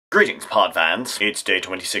Greetings, pod fans. It's day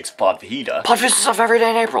 26 of Pod Fajita. Pod fist stuff every day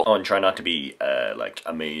in April. Oh, and try not to be, like,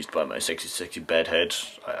 amazed by my sexy bedhead.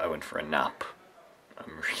 I went for a nap.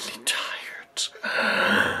 I'm really tired.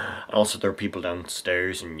 And also, there are people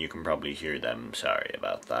downstairs, and you can probably hear them. Sorry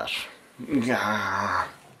about that. Yeah.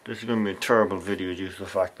 This is going to be a terrible video due to the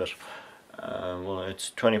fact that, well,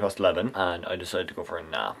 it's 11, and I decided to go for a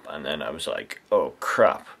nap, and then I was like, oh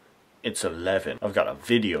crap. It's 11. I've got a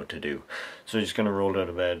video to do. So I'm just gonna roll out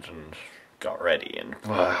of bed and got ready and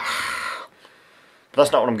but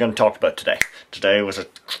that's not what I'm gonna talk about today. Today was a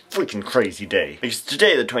freaking crazy day. Because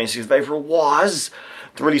today, the 26th of April, was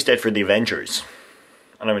the release date for The Avengers.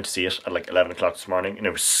 And I went to see it at like 11 o'clock this morning and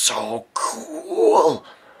it was so cool.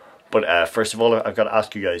 But first of all, I've got to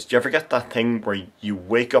ask you guys, do you ever get that thing where you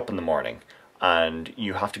wake up in the morning and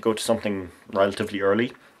you have to go to something relatively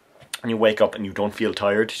early? And you wake up and you don't feel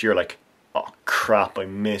tired, so you're like, oh crap, I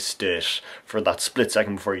missed it, for that split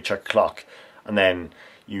second before you check the clock. And then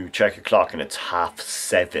you check your clock and it's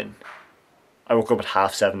 7:30. I woke up at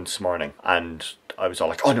 7:30 this morning and I was all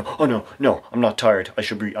like, oh no, I'm not tired. I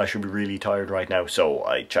should be really tired right now. So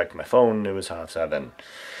I checked my phone, it was 7:30.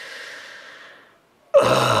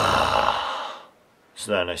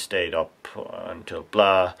 So then I stayed up until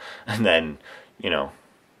blah, and then, you know,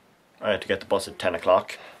 I had to get the bus at 10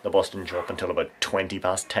 o'clock. The bus didn't show up until about 20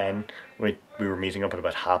 past 10. We were meeting up at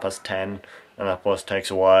about 10:30, and that bus takes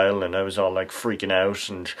a while, and I was all like freaking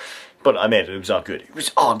out, but I made it. It was all good. It was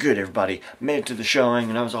all good, everybody. Made it to the showing,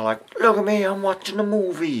 and I was all like, look at me, I'm watching a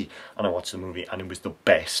movie. And I watched the movie, and it was the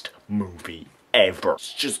best movie ever.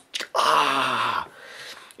 It's just,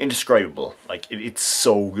 indescribable. Like, it's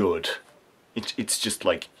so good. It's just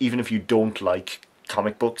like, even if you don't like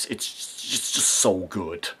comic books, it's just so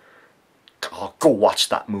good. Oh, go watch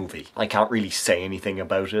that movie. I can't really say anything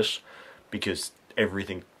about it because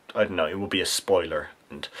everything, I don't know, it will be a spoiler,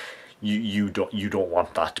 and you don't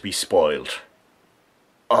want that to be spoiled.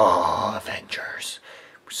 Oh, Avengers.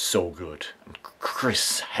 It was so good. And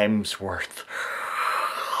Chris Hemsworth.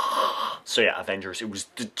 So yeah, Avengers, it was,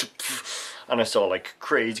 and I saw like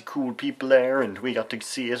crazy cool people there and we got to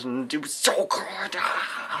see it and it was so good.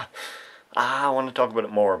 I want to talk about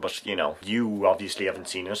it more, but you know, you obviously haven't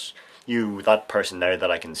seen it. You, that person there that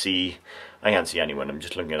I can't see anyone, I'm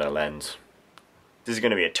just looking at a lens. This is going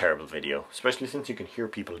to be a terrible video, especially since you can hear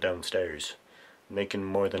people downstairs. And they can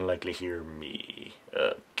more than likely hear me.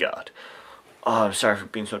 God. Oh, I'm sorry for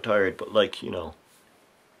being so tired, but like, you know,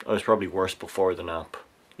 I was probably worse before the nap.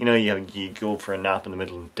 You know, you go for a nap in the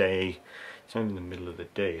middle of the day. It's not even the middle of the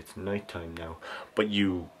day, it's nighttime now. But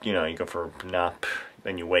you know, you go for a nap,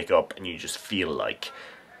 then you wake up and you just feel like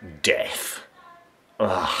death.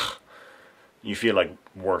 Ugh. You feel like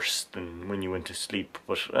worse than when you went to sleep,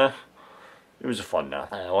 but it was a fun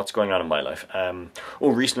nap. What's going on in my life?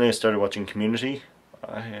 Oh, recently I started watching Community.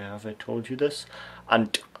 Have I told you this?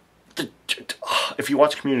 And if you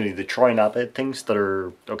watch Community, they try and add things that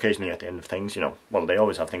are occasionally at the end of things, you know. Well, they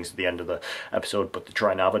always have things at the end of the episode, but the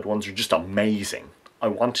try and add ones are just amazing. I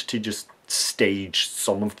want to just stage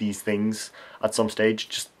some of these things at some stage,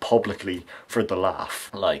 just publicly, for the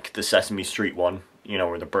laugh. Like the Sesame Street one, you know,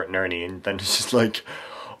 where the Bert and Ernie, and then it's just like,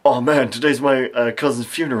 oh man, today's my cousin's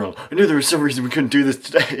funeral. I knew there was some reason we couldn't do this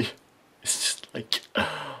today. It's just like,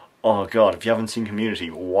 oh god, if you haven't seen Community,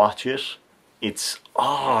 watch it. It's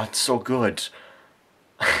so good.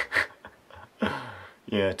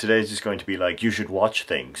 Yeah, today's just going to be like, you should watch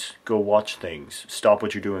things. Go watch things. Stop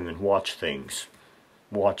what you're doing and watch things.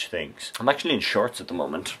 Watch things. I'm actually in shorts at the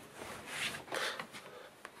moment.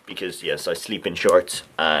 Because, yes, I sleep in shorts,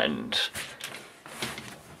 and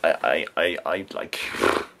I like,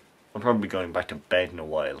 I'm probably going back to bed in a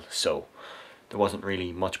while, so there wasn't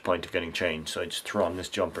really much point of getting changed, so I just threw on this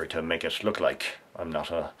jumper to make it look like I'm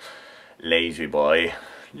not a lazy boy.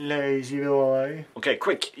 Lazy boy. Okay,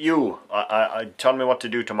 quick, you, tell me what to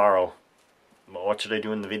do tomorrow. What should I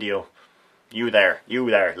do in the video? You there,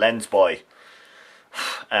 lens boy.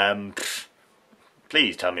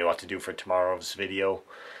 Please tell me what to do for tomorrow's video.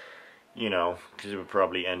 You know, because it would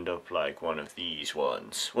probably end up like one of these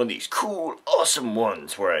ones. One of these cool, awesome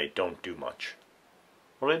ones where I don't do much.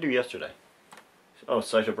 What did I do yesterday? Oh,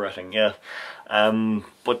 cytobretting, yeah.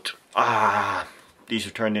 But, these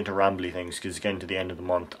have turned into rambly things because it's getting to the end of the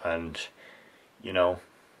month and, you know,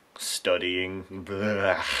 studying,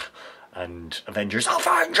 bleh, and Avengers.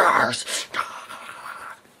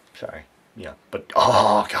 Sorry, yeah, but,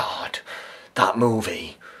 oh god, that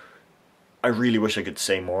movie. I really wish I could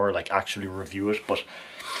say more, like actually review it, but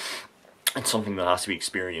it's something that has to be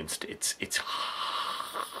experienced. It's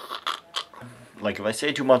like if I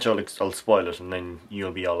say too much, I'll spoil it, and then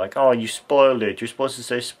you'll be all like, oh, you spoiled it, you're supposed to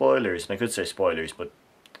say spoilers. And I could say spoilers, but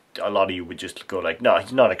a lot of you would just go like, no,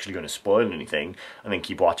 he's not actually going to spoil anything, and then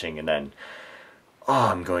keep watching, and then, oh,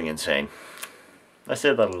 I'm going insane. I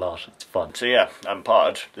say that a lot, it's fun. So yeah, I'm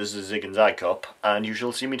Pod, this is Zig and Zag Cup, and you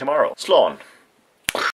shall see me tomorrow. Slán.